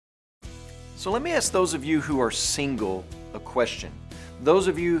So let me ask those of you who are single a question. Those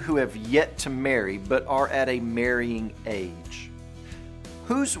of you who have yet to marry but are at a marrying age.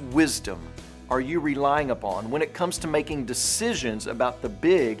 Whose wisdom are you relying upon when it comes to making decisions about the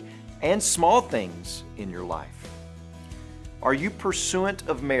big and small things in your life? Are you pursuant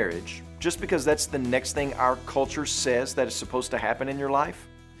of marriage just because that's the next thing our culture says that is supposed to happen in your life?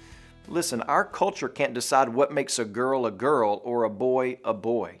 Listen, our culture can't decide what makes a girl or a boy a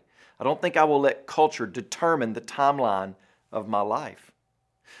boy. I don't think I will let culture determine the timeline of my life.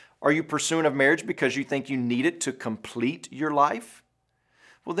 Are you pursuant of marriage because you think you need it to complete your life?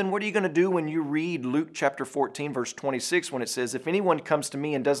 Well, then what are you going to do when you read Luke chapter 14, verse 26, when it says, "If anyone comes to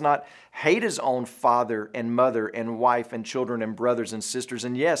me and does not hate his own father and mother and wife and children and brothers and sisters,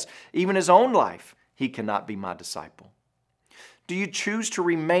 and yes, even his own life, he cannot be my disciple." Do you choose to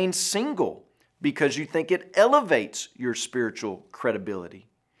remain single because you think it elevates your spiritual credibility?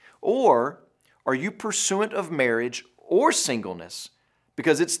 Or are you pursuant of marriage or singleness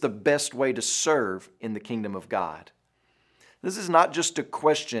because it's the best way to serve in the kingdom of God? This is not just a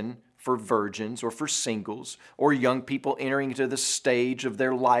question for virgins or for singles or young people entering into the stage of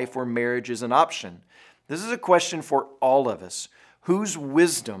their life where marriage is an option. This is a question for all of us. Whose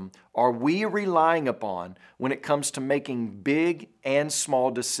wisdom are we relying upon when it comes to making big and small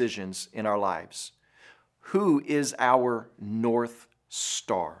decisions in our lives? Who is our North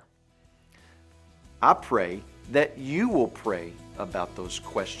Star? I pray that you will pray about those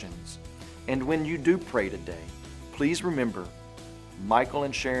questions. And when you do pray today, please remember Michael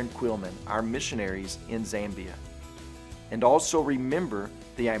and Sharon Quillman, our missionaries in Zambia. And also remember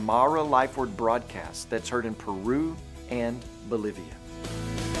the Aymara Life Word broadcast that's heard in Peru and Bolivia.